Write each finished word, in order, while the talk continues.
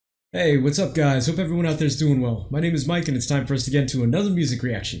Hey, what's up guys? Hope everyone out there is doing well. My name is Mike and it's time for us to get into another music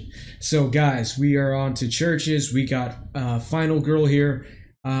reaction. So guys, we are on to Chvrches. We got Final Girl here.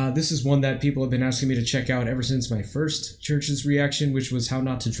 This is one that people have been asking me to check out ever since my first Chvrches reaction, which was How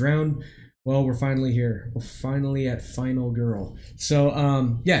Not to Drown. Well, we're finally here. We're finally at Final Girl.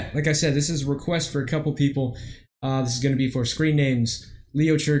 So yeah, like I said, this is a request for a couple people. This is going to be for screen names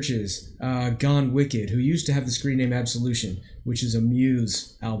Leo Chvrches, Gone Wicked, who used to have the screen name Absolution, which is a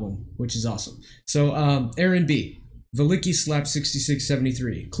Muse album, which is awesome. So, Aaron B, Valiki Slap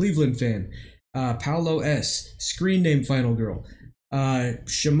 6673, Cleveland fan, Paolo S, screen name Final Girl,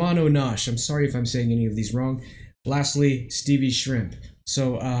 Shimano Nosh, I'm sorry if I'm saying any of these wrong. Lastly, Stevie Shrimp.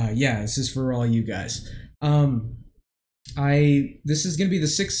 So, yeah, this is for all you guys. This is gonna be the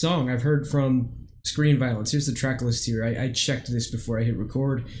 6th song I've heard from Screen Violence. Here's the track list here. I checked this before I hit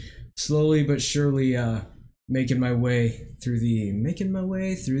record. Slowly but surely making my way through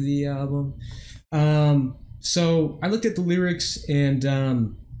the album. So I looked at the lyrics and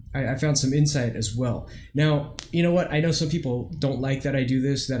I found some insight as well. Now, you know what? I know some people don't like that I do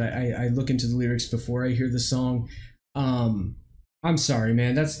this, that I look into the lyrics before I hear the song. I'm sorry,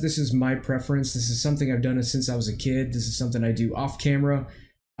 man. This is my preference. This is something I've done since I was a kid. This is something I do off camera.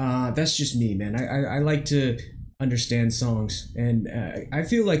 That's just me, man. I like to understand songs, and I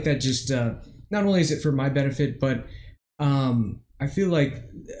feel like that just not only is it for my benefit, but I feel like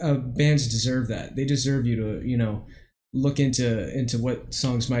bands deserve that. They deserve you to, you know, look into what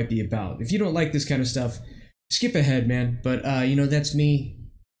songs might be about. If you don't like this kind of stuff, skip ahead, man. But you know, that's me.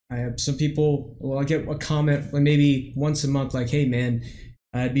 I have some people. Well, I get a comment like maybe once a month, like, "Hey, man,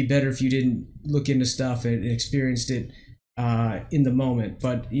 it'd be better if you didn't look into stuff and experienced it in the moment."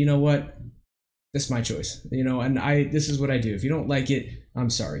 But you know what? That's my choice, you know, and this is what I do. If you don't like it, I'm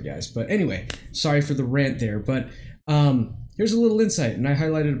sorry, guys. But anyway, sorry for the rant there. But here's a little insight, and I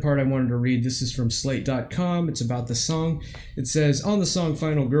highlighted a part I wanted to read. This is from Slate.com. It's about the song. It says, on the song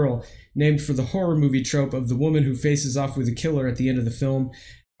Final Girl, named for the horror movie trope of the woman who faces off with a killer at the end of the film,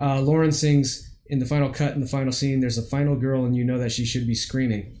 Lauren sings, in the final cut, in the final scene, there's a final girl and you know that she should be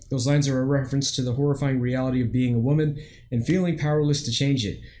screaming. Those lines are a reference to the horrifying reality of being a woman and feeling powerless to change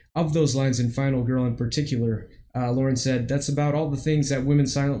it. Of those lines in Final Girl in particular, Lauren said, that's about all the things that women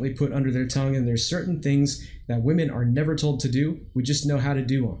silently put under their tongue, and there's certain things that women are never told to do, we just know how to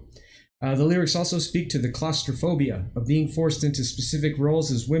do them. The lyrics also speak to the claustrophobia of being forced into specific roles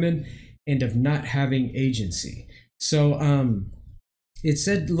as women and of not having agency. So, it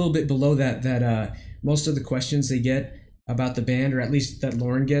said a little bit below that most of the questions they get about the band, or at least that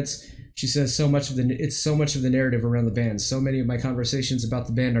Lauren gets, she says it's so much of the narrative around the band. So many of my conversations about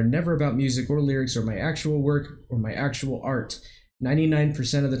the band are never about music or lyrics or my actual work or my actual art.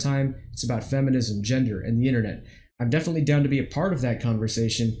 99% of the time, it's about feminism, gender, and the internet. I'm definitely down to be a part of that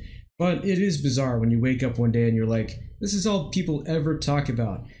conversation, but it is bizarre when you wake up one day and you're like, this is all people ever talk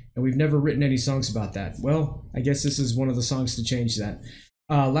about, and we've never written any songs about that. Well, I guess this is one of the songs to change that.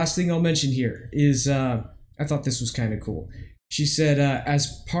 Last thing I'll mention here is I thought this was kind of cool. She said,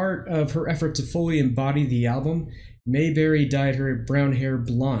 as part of her effort to fully embody the album, Mayberry dyed her brown hair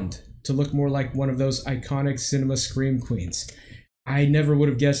blonde to look more like one of those iconic cinema scream queens. I never would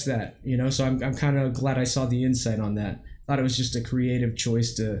have guessed that, you know, so I'm kind of glad I saw the insight on that. Thought it was just a creative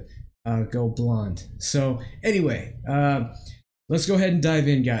choice to go blonde. So anyway, let's go ahead and dive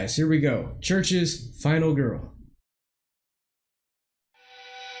in, guys. Here we go. Chvrches, Final Girl.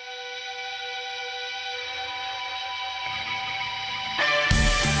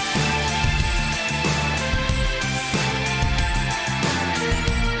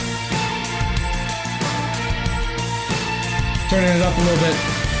 Turning it up a little bit.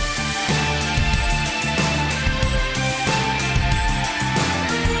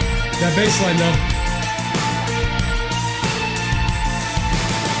 That bass line though.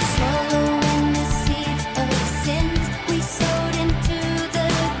 Swallowing the seeds of sins we sowed into the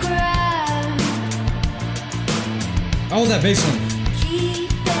ground. Oh, that bass line.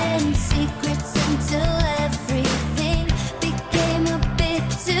 Keeping secrets until everything became a bit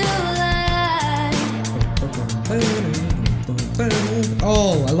too loud.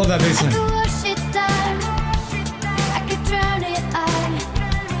 Oh, I love that bass I line. could wash it down, I could drown it out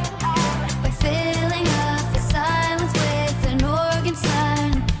by filling up the silence with an organ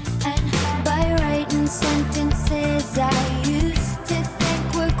sound, and by writing sentences I used to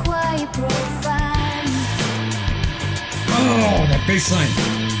think were quite profound. Oh, that bass line.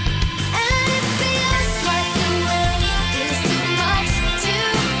 And it feels like the weight is too much to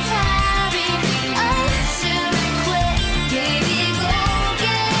carry. I should quit, baby, go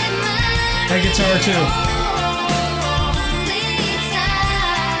get mine. That guitar too.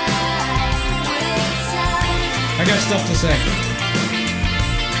 I got stuff to say.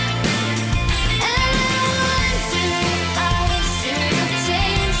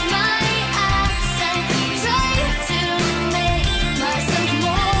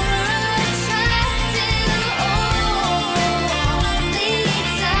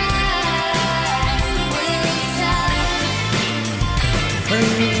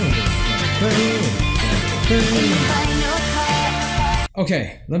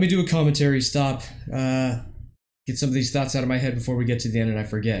 Okay, let me do a commentary stop. Get some of these thoughts out of my head before we get to the end and I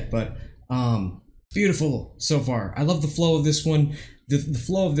forget. But beautiful so far. I love the flow of this one. The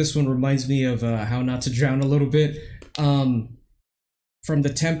flow of this one reminds me of How Not to Drown a little bit. From the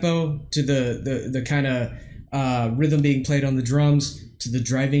tempo to the kind of rhythm being played on the drums to the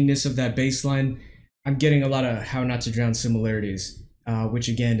drivingness of that bass line, I'm getting a lot of How Not to Drown similarities, which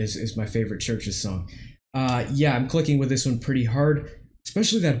again is my favorite Chvrches song. Yeah, I'm clicking with this one pretty hard,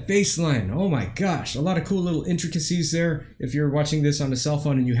 especially that bass line. Oh my gosh, a lot of cool little intricacies there. If you're watching this on a cell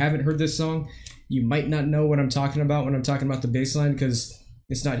phone and you haven't heard this song, you might not know what I'm talking about when I'm talking about the bass line, because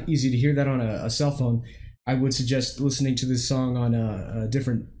it's not easy to hear that on a cell phone. I would suggest listening to this song on a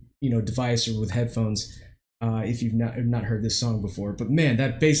different device or with headphones if you've not heard this song before. But man,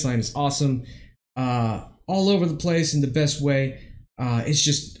 that bass line is awesome, all over the place in the best way. It's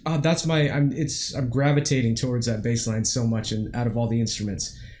just I'm gravitating towards that bass line so much, and out of all the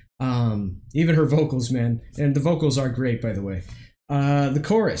instruments, even her vocals, man, and the vocals are great, by the way. The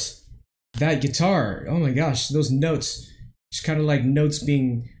chorus, that guitar, oh my gosh, those notes, just kind of like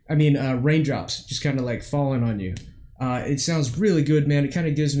raindrops, just kind of like falling on you. It sounds really good, man. It kind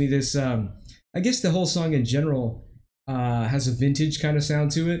of gives me this. I guess the whole song in general has a vintage kind of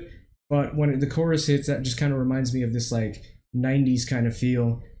sound to it, but when the chorus hits, that just kind of reminds me of this like 90s kind of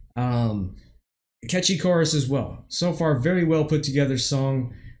feel. Catchy chorus as well. So far, very well put together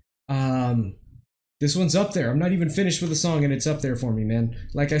song. This one's up there. I'm not even finished with the song and it's up there for me, man.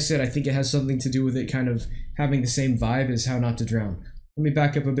 Like I said, I think it has something to do with it kind of having the same vibe as How Not to Drown. Let me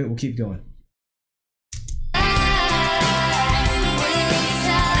back up a bit, we'll keep going.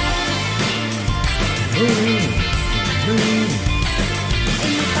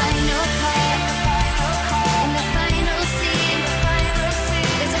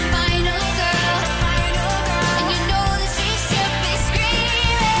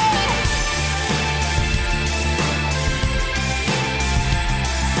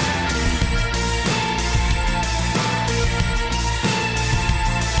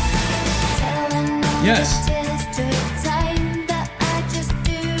 Yes.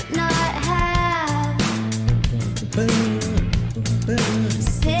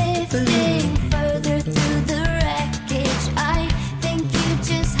 Sifting further through the wreckage, I think you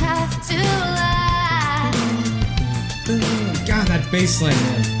just have to lie. God, that bass line,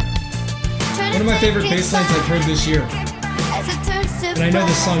 man. One of my favorite bass lines I've heard this year. And I know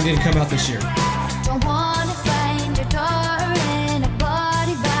this song didn't come out this year. Don't wanna find your daughter in a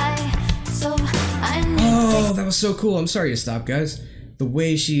body bag, so I need Oh, that was so cool. I'm sorry to stop, guys. The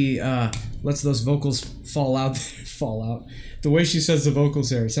way she lets those vocals fall out. The way she says the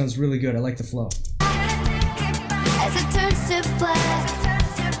vocals there, it sounds really good. I like the flow. as it turns to black.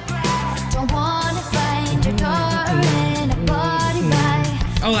 Don't wanna find your daughter in a body bag.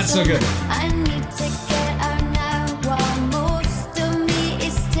 Oh, that's so good. I need to get out now while most of me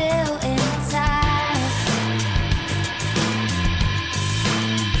is still intact.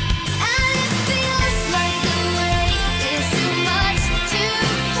 And it feels like the weight is too much to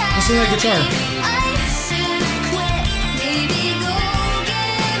carry. Listen to that guitar. I should quit, maybe go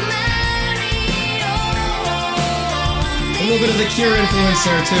get married. Oh, A little bit of the Cure influence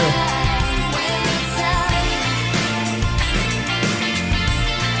there too.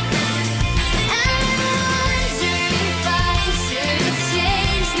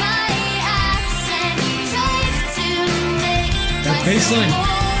 That bass line.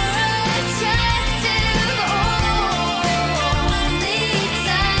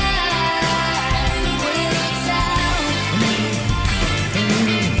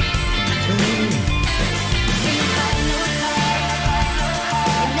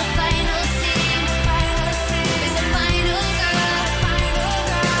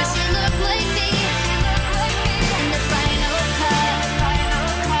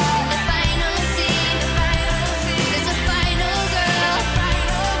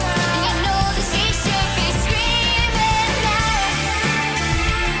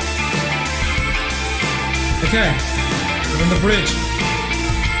 Okay, we're in the bridge.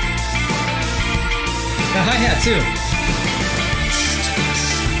 The hi-hat too.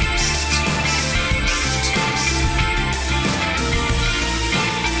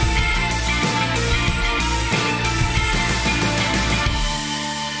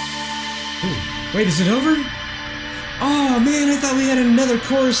 Wait, is it over? Oh man, I thought we had another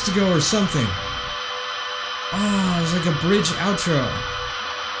chorus to go or something. Oh, it was like a bridge outro.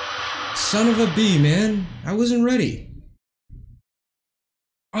 Son of a bee, man. I wasn't ready.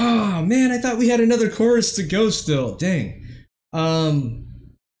 Oh man, I thought we had another chorus to go still. Dang.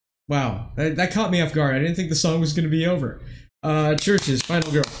 Wow, that caught me off guard. I didn't think the song was going to be over. Chvrches,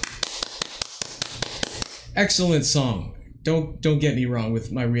 Final Girl. Excellent song. Don't get me wrong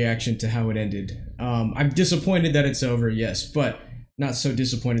with my reaction to how it ended. I'm disappointed that it's over, yes, but not so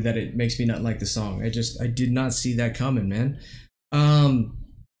disappointed that it makes me not like the song. I did not see that coming, man.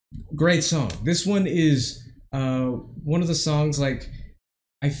 Great song. This one is one of the songs, like,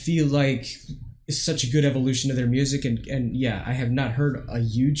 I feel like it's such a good evolution of their music, and yeah, I have not heard a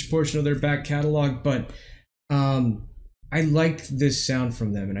huge portion of their back catalog, but I like this sound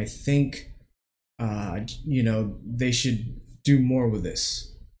from them, and I think you know, they should do more with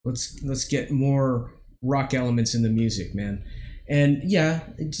this. Let's get more rock elements in the music, man. And yeah,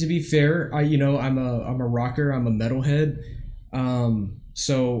 to be fair, I'm a rocker, I'm a metalhead,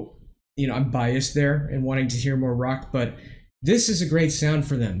 so you know, I'm biased there and wanting to hear more rock, but this is a great sound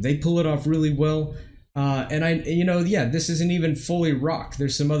for them. They pull it off really well. And yeah, this isn't even fully rock.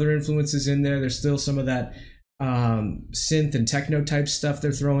 There's some other influences in there. There's still some of that synth and techno type stuff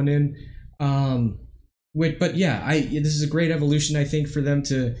they're throwing in. But yeah, this is a great evolution, I think, for them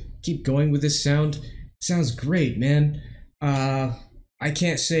to keep going with this sound. It sounds great, man. I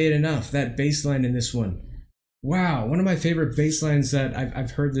can't say it enough. That bass line in this one. Wow, one of my favorite bass lines that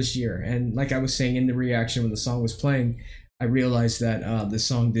I've heard this year. And like I was saying in the reaction when the song was playing, I realized that the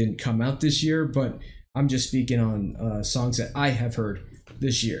song didn't come out this year, but I'm just speaking on songs that I have heard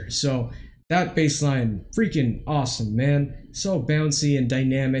this year. So that bass line, freaking awesome, man. So bouncy and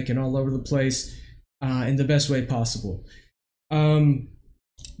dynamic and all over the place in the best way possible. The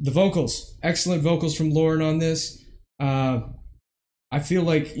vocals, excellent vocals from Lauren on this. I feel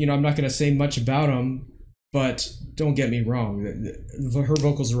like, you know, I'm not going to say much about them, but don't get me wrong, her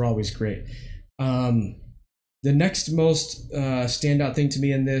vocals are always great. The next most standout thing to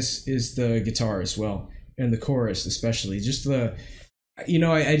me in this is the guitar as well, and the chorus especially. Just I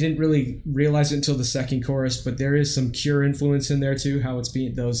didn't really realize it until the second chorus, but there is some Cure influence in there too, how it's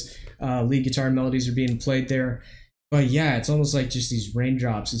being, those lead guitar melodies are being played there. But yeah, it's almost like just these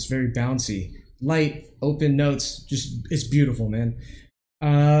raindrops. It's very bouncy, light, open notes. Just, it's beautiful, man.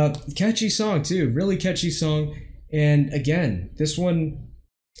 Catchy song too, really catchy song. And again, this one,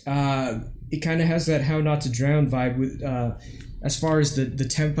 it kind of has that How Not to Drown vibe with as far as the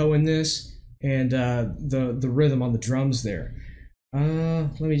tempo in this and the rhythm on the drums there.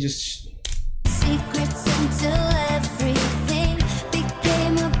 Let me just secrets until everything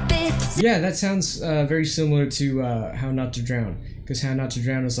became a bit. Yeah, that sounds very similar to How Not to Drown, because How Not to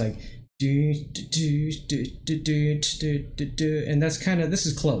Drown is like do do do do do do do do, and that's kind of, this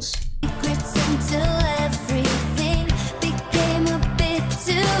is close. Secrets until everything became a bit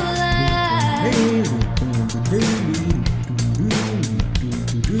too loud.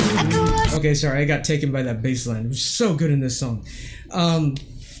 Okay, sorry, I got taken by that bass line. It was so good in this song.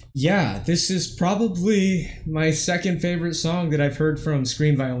 Yeah, this is probably my second favorite song that I've heard from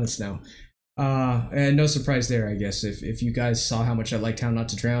Screen Violence now. And no surprise there, I guess. If you guys saw how much I liked How Not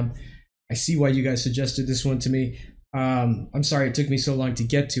to Drown, I see why you guys suggested this one to me. I'm sorry it took me so long to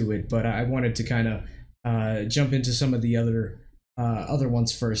get to it, but I wanted to kind of jump into some of the other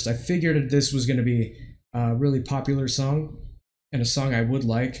ones first. I figured this was going to be a really popular song and a song I would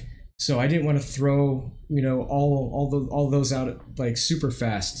like, so I didn't want to throw, you know, all those out like super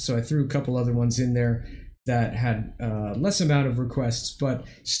fast. So I threw a couple other ones in there that had less amount of requests, but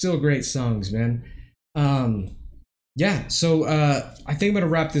still great songs, man. Yeah, so I think I'm gonna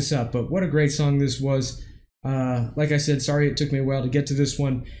wrap this up, but what a great song this was. Like I said, sorry it took me a while to get to this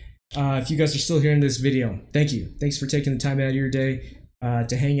one. If you guys are still hearing this video, thank you. Thanks for taking the time out of your day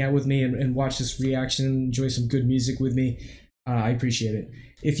to hang out with me and watch this reaction, enjoy some good music with me. I appreciate it.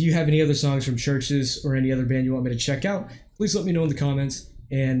 If you have any other songs from Chvrches or any other band you want me to check out, please let me know in the comments.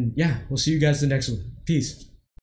 And yeah, we'll see you guys in the next one. Peace.